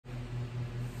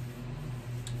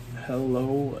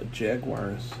Hello,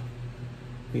 Jaguars.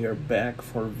 We are back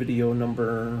for video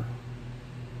number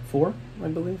 4, I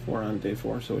believe. We're on day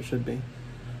 4, so it should be.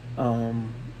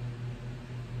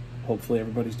 Hopefully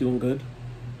everybody's doing good.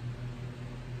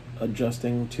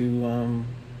 Adjusting to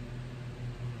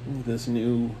this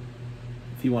new,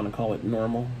 if you want to call it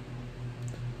normal.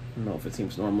 I don't know if it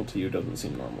seems normal to you. It doesn't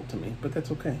seem normal to me, but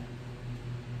that's okay.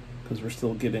 Because we're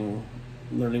still getting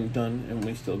learning done, and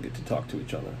we still get to talk to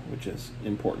each other, which is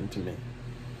important to me.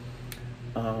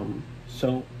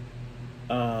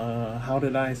 How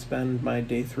did I spend my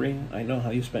day 3? I know how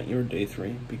you spent your day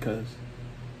 3 because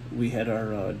we had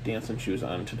our dancing shoes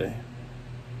on today.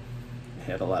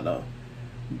 Had a lot of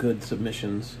good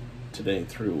submissions today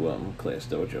through Class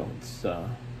Dojo. It's a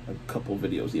couple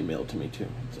videos emailed to me too.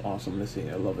 It's awesome to see.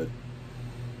 I love it.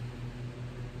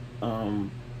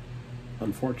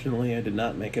 Unfortunately, I did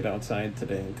not make it outside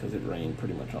today because it rained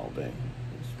pretty much all day.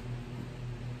 It's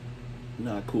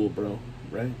not cool, bro,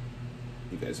 right?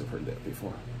 You guys have heard that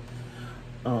before.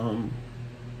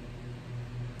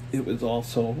 It was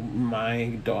also my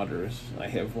daughter's. I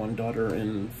have one daughter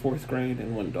in 4th grade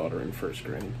and one daughter in 1st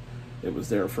grade. It was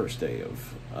their first day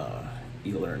of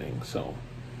e-learning, so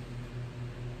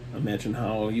imagine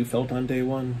how you felt on day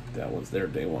 1. That was their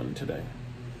day 1 today.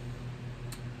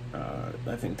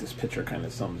 I think this picture kind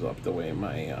of sums up the way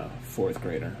my 4th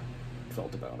grader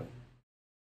felt about it.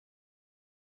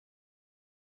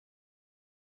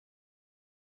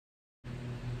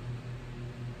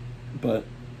 But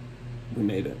we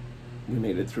made it. We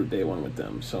made it through day 1 with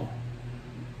them, so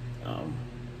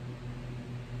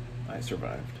I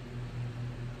survived.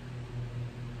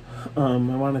 I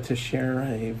wanted to share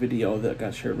a video that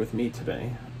got shared with me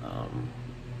today.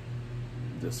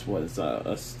 This was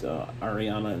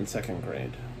Ariana in 2nd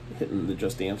grade, hitting the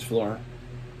Just Dance floor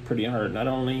pretty hard. Not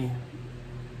only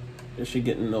is she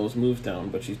getting those moves down,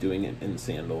 but she's doing it in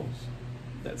sandals.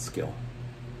 That's skill.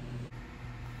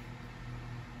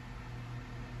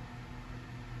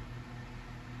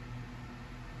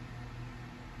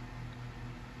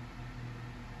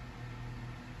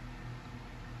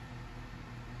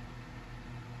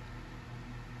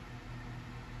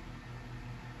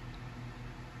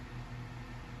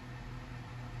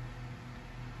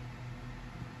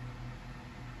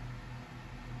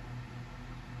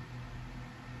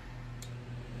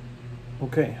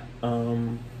 Okay,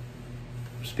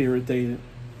 Spirit Day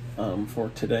for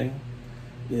today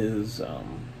is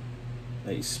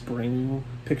a spring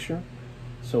picture.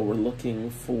 So we're looking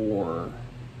for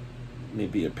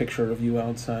maybe a picture of you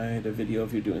outside, a video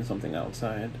of you doing something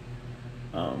outside.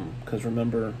 Because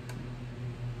remember,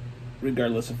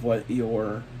 regardless of what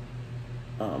your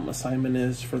assignment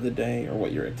is for the day or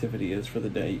what your activity is for the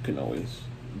day, you can always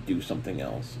do something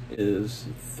else. It is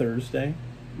Thursday,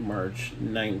 March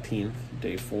 19th,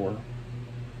 day 4.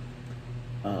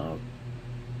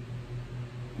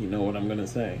 You know what I'm gonna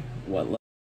say. What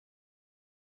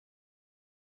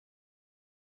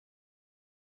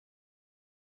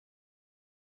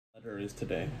letter is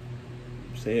today?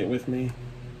 Say it with me.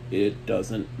 It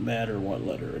doesn't matter what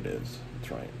letter it is.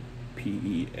 That's right.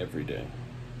 PE every day.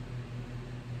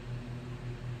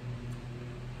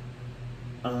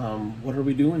 What are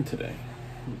we doing today?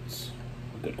 It's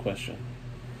a good question.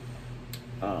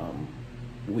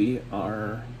 We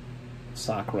are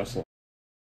sock wrestling.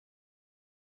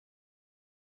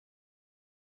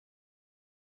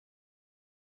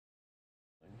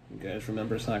 You guys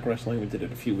remember sock wrestling? We did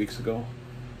it a few weeks ago.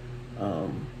 It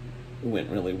went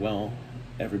really well.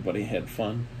 Everybody had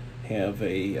fun. Have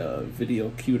a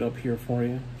video queued up here for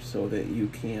you so that you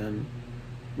can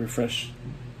refresh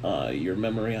your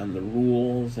memory on the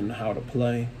rules and how to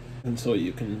play, and so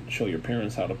you can show your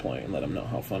parents how to play and let them know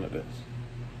how fun it is.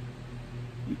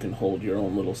 You can hold your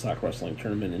own little sock wrestling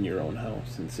tournament in your own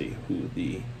house and see who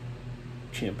the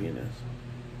champion is.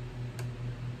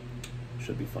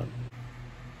 Should be fun.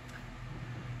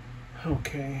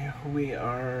 Okay, we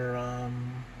are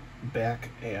back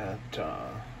at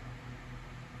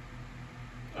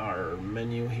our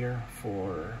menu here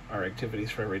for our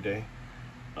activities for every day.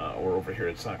 We're over here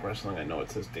at sock wrestling. I know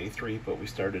it says day 3, but we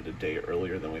started a day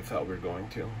earlier than we thought we were going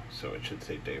to, so it should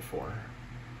say day 4.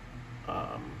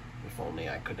 If only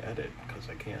I could edit, because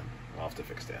I can. I'll have to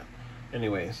fix that.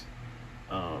 Anyways,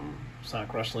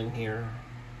 sock wrestling here,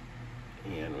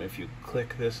 and if you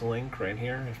click this link right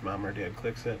here, if mom or dad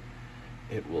clicks it,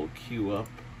 it will queue up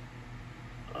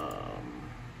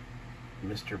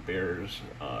Mr. Bear's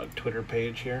Twitter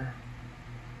page here.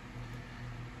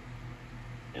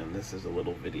 And this is a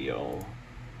little video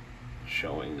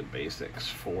showing the basics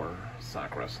for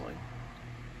sock wrestling.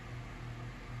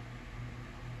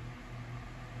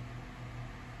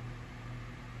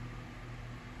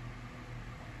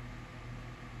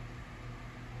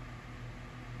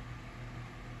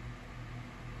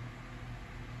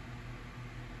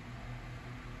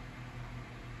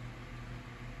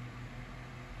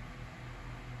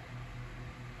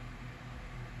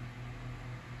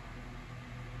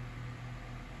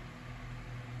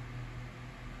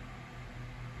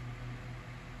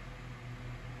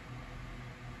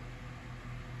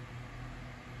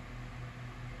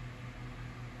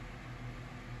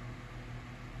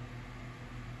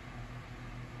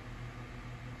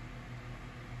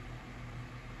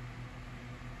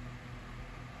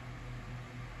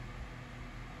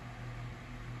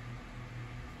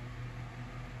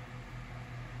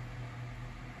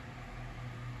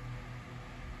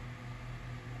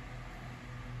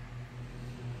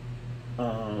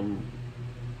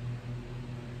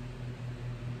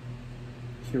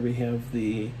 here we have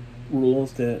the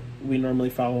rules that we normally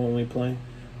follow when we play.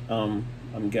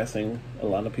 I'm guessing a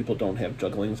lot of people don't have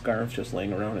juggling scarves just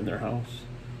laying around in their house.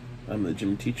 I'm the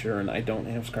gym teacher and I don't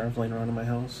have scarves laying around in my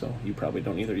house, so you probably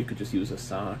don't either. You could just use a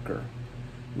sock or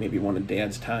maybe one of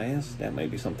Dad's ties. That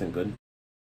might be something good.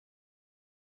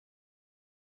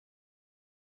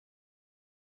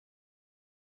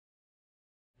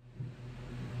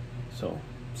 So,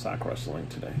 sock wrestling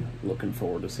today. Looking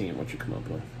forward to seeing what you come up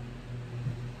with.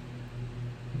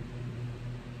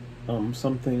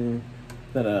 Something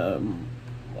that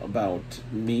about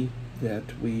me that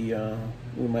we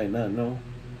might not know.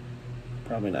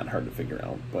 Probably not hard to figure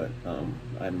out, but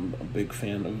I'm a big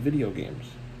fan of video games.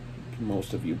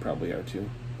 Most of you probably are too,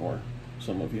 or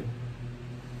some of you.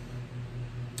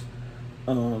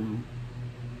 On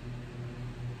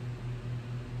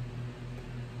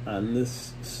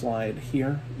this slide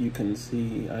here, you can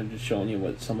see, I'm just showing you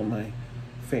what some of my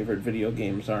favorite video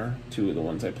games are, two of the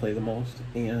ones I play the most,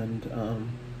 and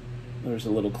there's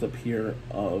a little clip here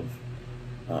of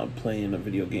playing a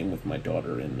video game with my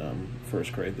daughter in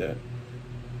first grade that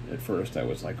at first I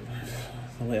was like,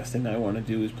 the last thing I want to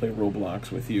do is play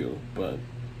Roblox with you, but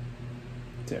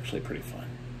it's actually pretty fun.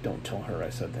 Don't tell her I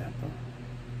said that, though.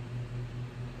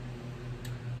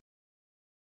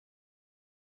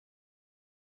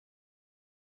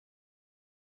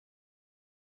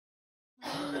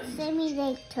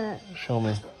 Simulator. Show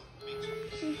me.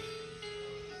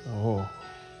 Oh.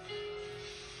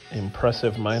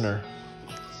 Impressive minor.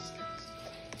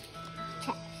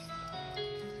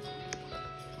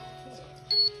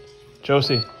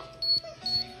 Josie.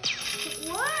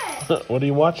 What? What are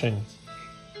you watching?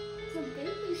 It's a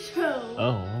baby show.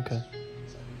 Oh, okay.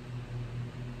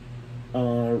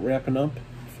 Wrapping up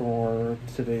for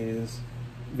today's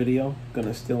video.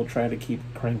 Gonna still try to keep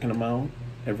cranking them out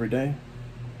every day.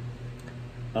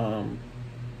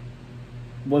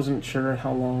 Wasn't sure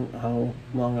how long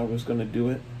I was gonna do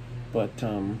it, but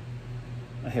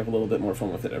I have a little bit more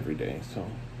fun with it every day, so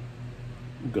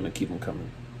I'm gonna keep them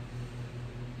coming.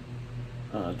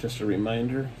 Just a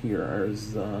reminder, here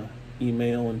is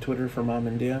email and Twitter for Mom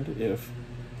and Dad if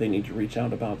they need to reach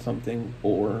out about something,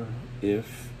 or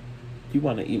if you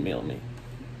want to email me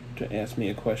to ask me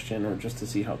a question or just to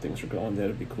see how things are going.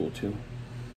 That'd be cool too.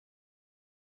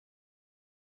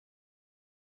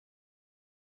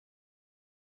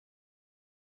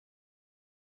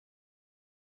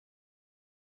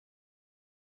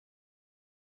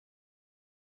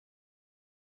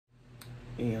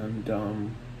 And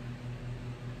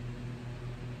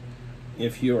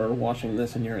if you're watching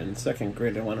this and you're in second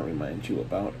grade, I want to remind you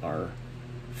about our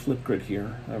flip grid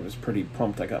here. I was pretty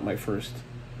pumped. I got my first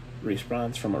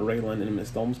response from a Raylan in Miss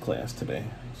Dome's class today,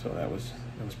 so that was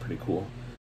pretty cool.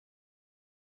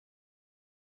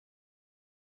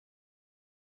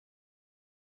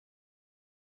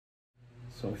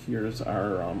 So here's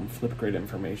our flip grid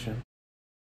information.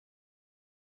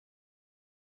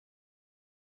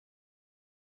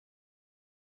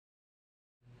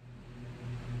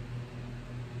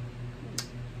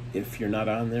 If you're not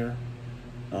on there,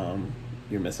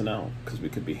 you're missing out, because we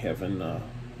could be having a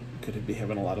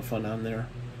lot of fun on there.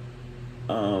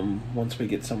 Once we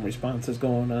get some responses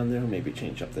going on there, maybe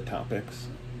change up the topics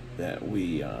that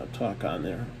we talk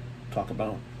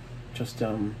about. Just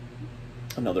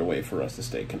another way for us to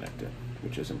stay connected,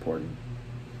 which is important.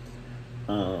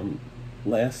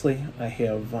 Lastly, I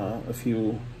have a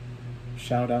few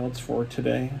shout outs for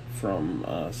today from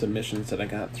submissions that I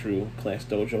got through Class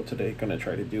Dojo today. Gonna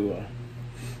try to do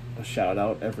a shout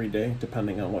out every day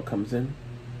depending on what comes in.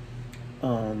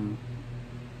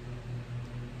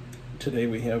 Today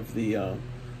we have the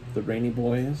Rainy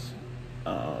Boys,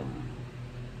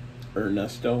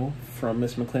 Ernesto from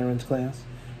Miss McLaren's class,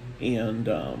 and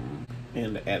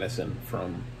Addison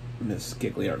from Miss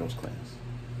Gigliardo's class.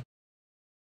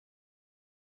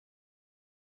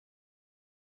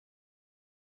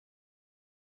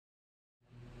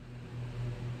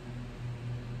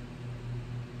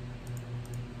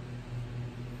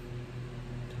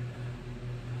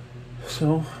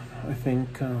 So I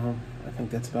think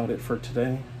that's about it for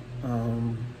today.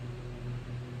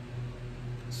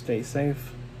 Stay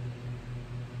safe.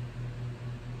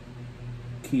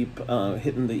 Keep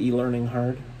hitting the e-learning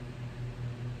hard.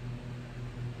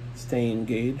 Stay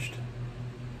engaged.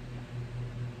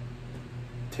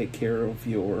 Take care of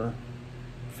your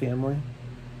family.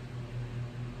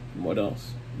 And what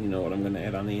else? You know what I'm going to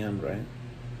add on the end, right?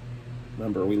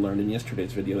 Remember, we learned in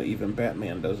yesterday's video, even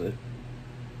Batman does it.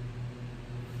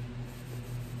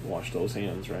 Wash those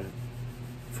hands, right?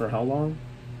 For how long?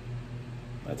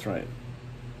 That's right.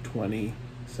 20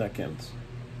 seconds.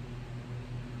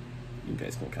 You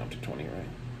guys can count to 20, right?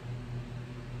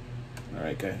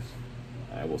 Alright, guys.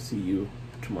 I will see you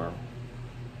tomorrow.